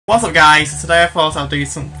What's up guys, today I thought I'll do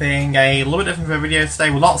something a little bit different for a video today.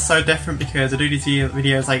 Well, not so different because I do these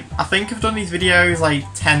videos like, I think I've done these videos like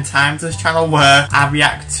 10 times on this channel where I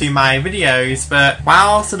react to my videos, but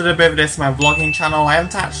whilst I did a bit of this on my vlogging channel, I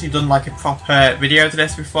haven't actually done like a proper video to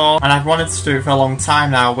this before, and I've wanted to do it for a long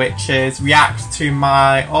time now, which is react to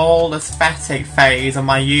my old aesthetic phase on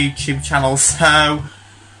my YouTube channel. So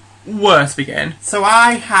where to begin? So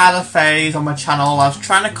I had a phase on my channel, I was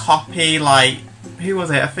trying to copy like, who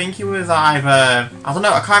was it? I think it was either, I don't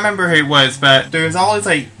know, I can't remember who it was, but there was all these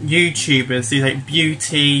like YouTubers, these like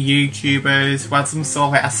beauty YouTubers who had some sort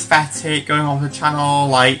of like aesthetic going on with the channel,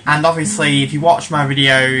 like, and obviously if you watch my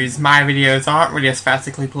videos aren't really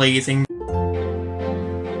aesthetically pleasing.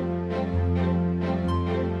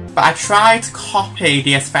 But I tried to copy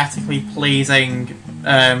the aesthetically pleasing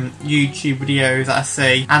YouTube videos that I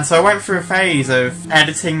see, and so I went through a phase of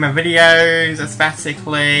editing my videos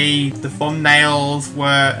aesthetically. The thumbnails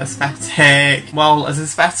were aesthetic, well, as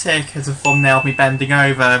aesthetic as a thumbnail of me bending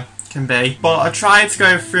over can be, but I tried to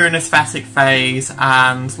go through an aesthetic phase,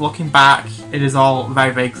 and looking back it is all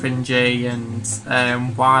very, very cringy,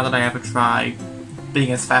 and why did I ever try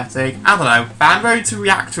being aesthetic? I don't know. But I'm going to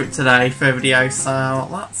react to it today for a video, so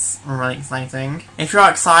that's really exciting. If you're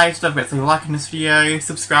excited, don't forget to leave a like on this video,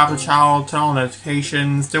 subscribe to the channel, turn on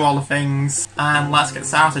notifications, do all the things, and let's get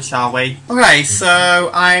started, shall we? Okay, so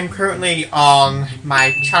I'm currently on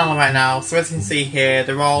my channel right now, so as you can see here,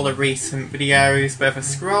 they're all the recent videos, but if I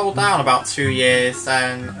scroll down about 2 years,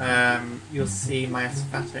 then you'll see my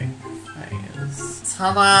aesthetic phase.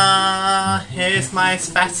 Ta-da! Here's my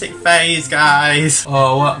aesthetic phase, guys!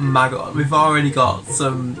 Oh my god, we've already got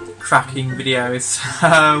some cracking videos.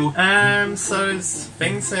 So there's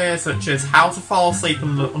things here such as how to fall asleep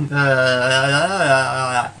in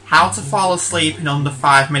under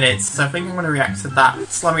 5 minutes. So I think I'm going to react to that.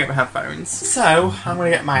 So let me get my headphones. So I'm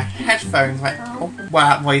going to get my headphones right now.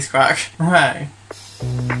 Wow, voice crack. Okay.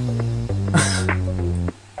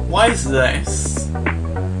 What is this?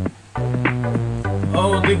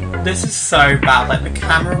 Oh, this is so bad. Like, the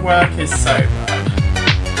camera work is so bad.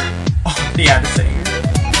 Oh, the editing.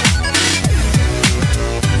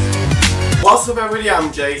 What's up everybody,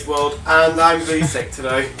 I'm Jay's World, and I'm really sick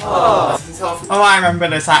today. Oh, I remember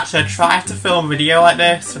this actually. I tried to film a video like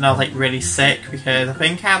this when I was like really sick because I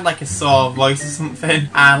think I had like a sore voice or something,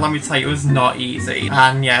 and let me tell you, it was not easy.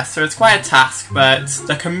 And yeah, so it's quite a task, but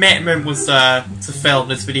the commitment was to film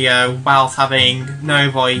this video whilst having no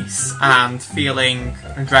voice and feeling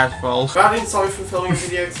dreadful. But I didn't sorry for filming a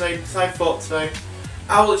video today because I thought today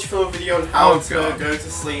I will let you film a video on how to go to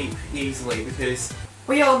sleep easily, because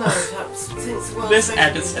we all know that since the world this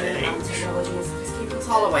editing technology is keeping us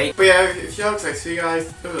all awake. But yeah, if you're excited, so you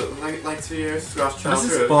guys like to subscribe to the channel.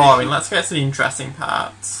 This is boring, let's get to the interesting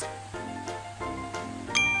parts.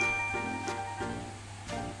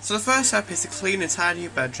 So the first step is to clean and tidy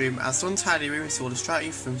your bedroom, as an untidy room will distract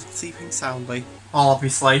you from sleeping soundly.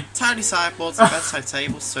 Obviously. Tidy sideboards and bedside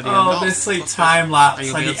tables so you're not this like time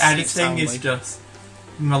lapse, like the editing is just,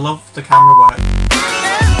 I love the camera work.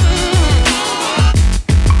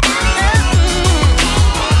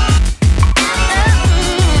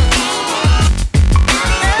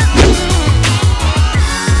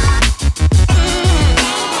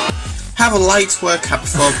 Have a light workout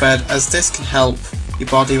before bed, as this can help your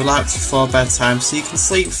body relax before bedtime so you can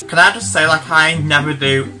sleep. Can I just say, like, I never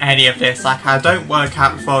do any of this. Like, I don't work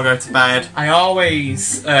out before I go to bed. I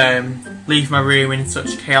always leave my room in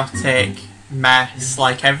such chaotic mess,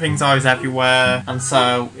 like everything's always everywhere, and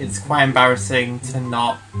so it's quite embarrassing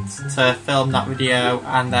to film that video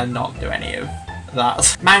and then not do any of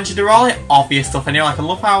that. Mind you, they're all like obvious stuff anyway. Like, I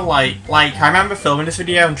love how like I remember filming this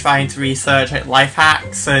video and trying to research like life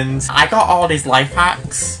hacks, and I got all these life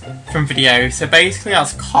hacks from videos. So basically I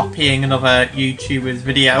was copying another YouTuber's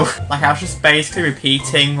video. Like, I was just basically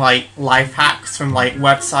repeating like life hacks from like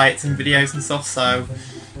websites and videos and stuff, so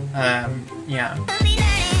yeah.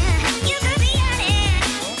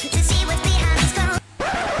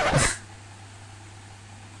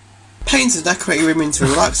 Paint and decorate your room into a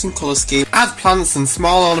relaxing colour scheme. Add plants and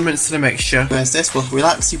small ornaments to the mixture, as this will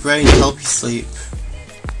relax your brain and help you sleep.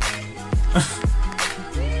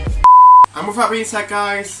 And with that being said,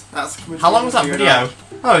 guys, that's how long was that video?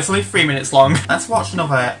 Oh, it's only 3 minutes long. Let's watch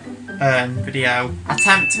another video.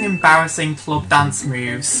 Attempting embarrassing club dance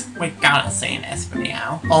moves. We're gonna see in this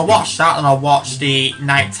video. I'll watch that, and I'll watch the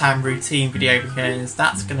nighttime routine video because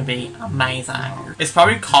that's gonna be amazing. It's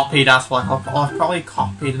probably copied as well. I've probably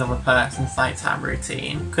copied another person's nighttime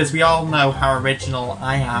routine because we all know how original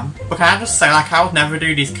I am. But can I just say, like, I would never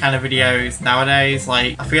do these kind of videos nowadays.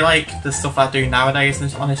 Like, I feel like the stuff I do nowadays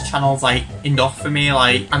on this channel is like enough for me.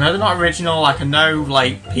 Like, I know they're not original, like I know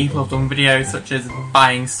like people have done videos such as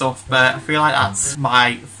buying stuff, but I feel like that's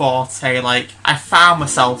my forte. Like, I found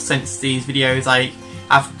myself since these videos, like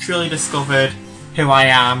I've truly discovered who I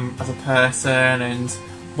am as a person and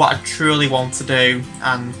what I truly want to do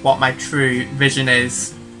and what my true vision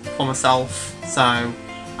is for myself. So,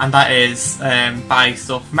 and that is buy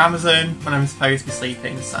stuff from Amazon when I'm supposed to be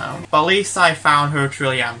sleeping, so. But at least I found who I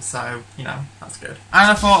truly am, so, you know, that's good.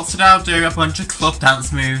 And I thought today I'll do a bunch of club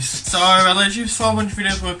dance moves. So I literally saw a bunch of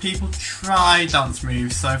videos where people try dance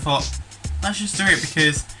moves, so I thought, let's just do it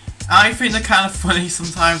because I think they're kind of funny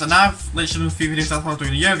sometimes, and I've literally done a few videos that's why I'm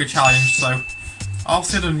doing a yoga challenge, so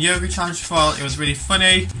also done a yoga challenge before, it was really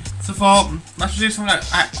funny. So I thought, let's do something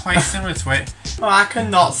like, quite similar to it. Well, I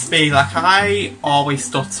cannot speak, like I always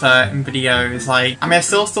stutter in videos, like, I mean I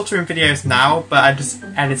still stutter in videos now, but I just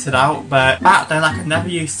edit it out, but back then like I never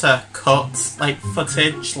used to cut like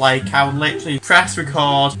footage, like I would literally press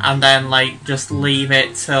record and then like just leave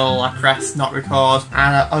it till I press not record,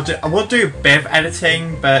 and I would do a bit of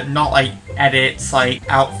editing, but not like edits like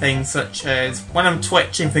out things such as when I'm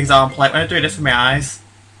twitching, for example, like when I do this with my eyes.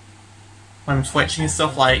 When I'm twitching and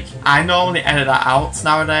stuff, like, I normally edit that out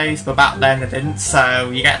nowadays, but back then I didn't, so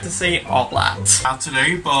you get to see all that. How to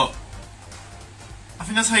do, but I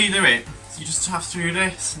think that's how you do it. You just have to do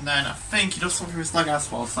this, and then I think you do something with his leg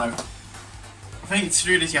as well, so I think to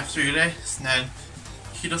do this you have to do this, and then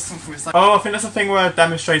he does something with his leg. Oh, I think that's the thing where I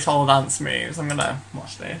demonstrate all the dance moves. I'm gonna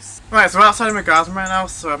watch this. Right, so I'm outside of my garden right now,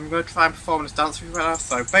 so I'm gonna try and perform this dance move right now,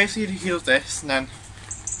 so basically he does this, and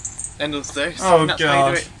then does this. Oh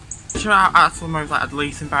god. Sure, actual most like the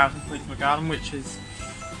least embarrassing place in my garden, which is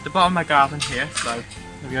the bottom of my garden here, so there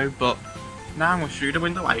we go, but now I'm going to shoot the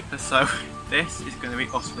window wiper, so this is going to be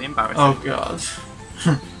utterly embarrassing. Oh god.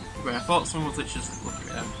 Wait, I thought someone was literally just looking at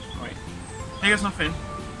me then. Wait. Here goes nothing.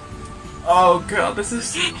 Oh god, this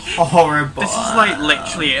is horrible. This is like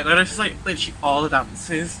literally it, this is like literally all the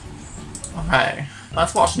dances. Okay.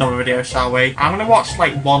 Let's watch another video, shall we? I'm gonna watch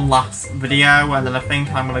like one last video and then I think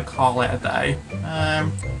I'm gonna call it a day.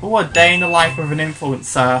 Oh, a day in the life of an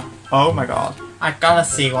influencer. Oh my god. I gotta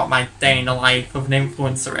see what my day in the life of an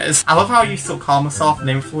influencer is. I love how I used to call myself an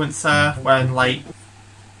influencer when like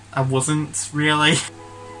I wasn't really.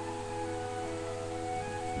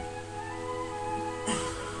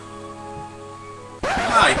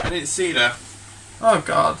 Hi, I didn't see that. Oh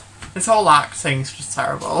god. This whole acting's just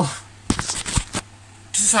terrible.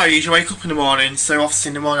 This is how I usually wake up in the morning, so obviously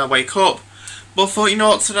in the morning I wake up. But I thought, you know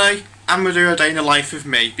what, today I'm going to do a day in the life of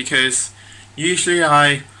me, because usually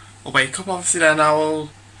I will wake up, obviously then I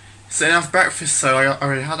will sit and have breakfast, so I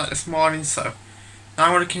already had that this morning, so now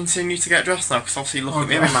I'm going to continue to get dressed now, because obviously look at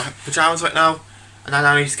me, I'm in my pyjamas right now, and I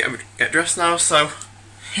now need to get dressed now, so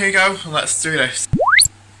here we go, let's do this.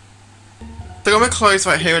 So I got my clothes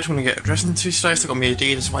right here, which I'm going to get dressed into today, so I got my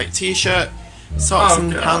Adidas white t-shirt, socks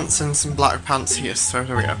and pants and some black pants here, so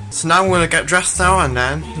there we go. So now I'm going to get dressed now and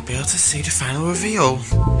then you'll be able to see the final reveal.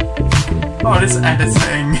 Oh, this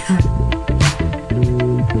editing.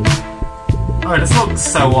 Oh, this looks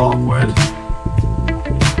so awkward.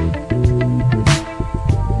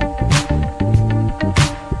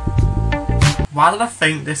 Why did I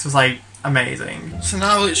think this was like amazing? So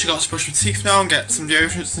now I've literally got to brush my teeth now and get some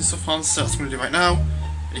deodorants and stuff on, so that's what I'm going to do right now.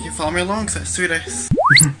 You can follow me along, so let's do this.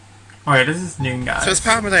 Alright, this is noon, guys. So it's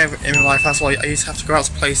part of my day in my life as well. I used to have to go out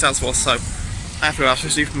to places as well, so I have to go out to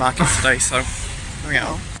the supermarkets today, so there we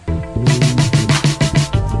go.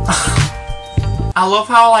 I love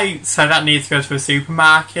how like said that needs to go to a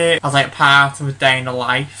supermarket as like part of a day in the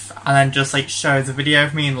life, and then just like shows a video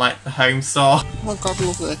of me in like the home store. Oh my god, I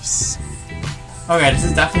love this. Okay, this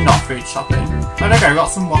is definitely not food shopping. Oh, there we go, we got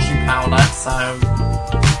some washing powder, so.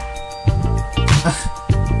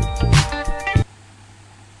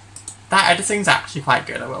 That editing's actually quite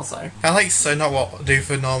good, I will say. I like so not what I do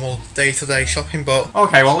for normal day-to-day shopping, but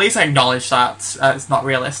okay, well at least I acknowledge that it's not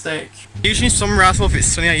realistic. Usually in summer as well, if it's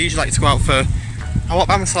sunny, I usually like to go out for. I walk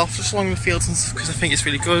by myself just along the fields and stuff because I think it's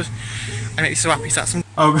really good. And it's so happy to have some.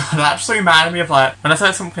 Oh god, that actually reminded me of like when I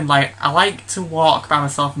said something like I like to walk by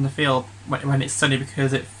myself in the field when it's sunny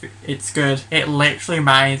because it's good. It literally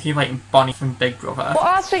reminds me of like Bonnie from Big Brother. What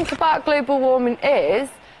I think about global warming is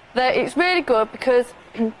that it's really good because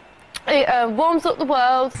it warms up the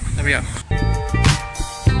world. There we go.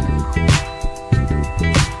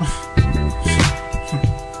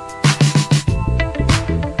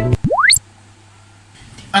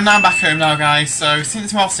 And now I'm back home now, guys. So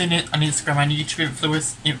since I've seen it on Instagram and YouTube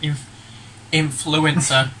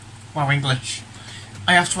influencer, wow, English.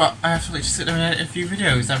 I have to literally sit there and edit a few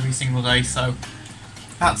videos every single day. So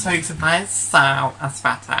that takes a nice sound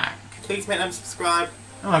aesthetic. please make them subscribe.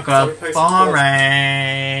 Oh my god, So we post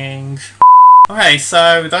boring. Okay,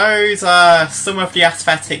 so those are some of the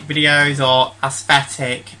aesthetic videos or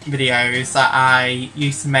aesthetic videos that I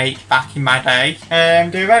used to make back in my day.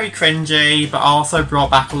 They were very cringy, but also brought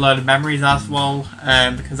back a load of memories as well,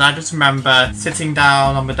 because I just remember sitting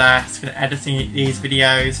down on my desk and editing these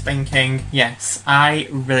videos thinking, yes, I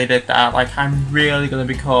really did that. Like, I'm really going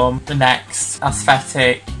to become the next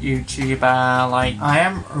aesthetic YouTuber. Like, I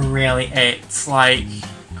am really it. Like,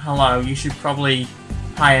 hello, you should probably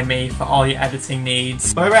hire me for all your editing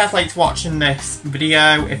needs. But I hope you guys liked watching this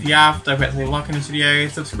video. If you have, don't forget to like this video,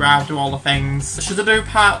 subscribe, do all the things. Should I do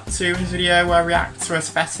part 2 of this video where I react to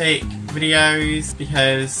aesthetic videos?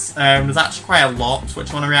 Because there's actually quite a lot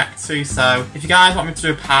which I want to react to, so if you guys want me to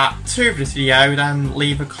do a part 2 of this video, then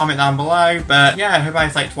leave a comment down below. But yeah, I hope you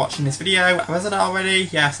guys liked watching this video. Have I said it already?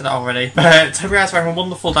 Yeah, I said it already. But hope you guys are having a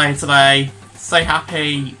wonderful day today. Stay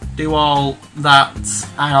happy, do all that,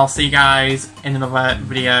 and I'll see you guys in another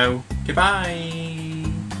video. Goodbye!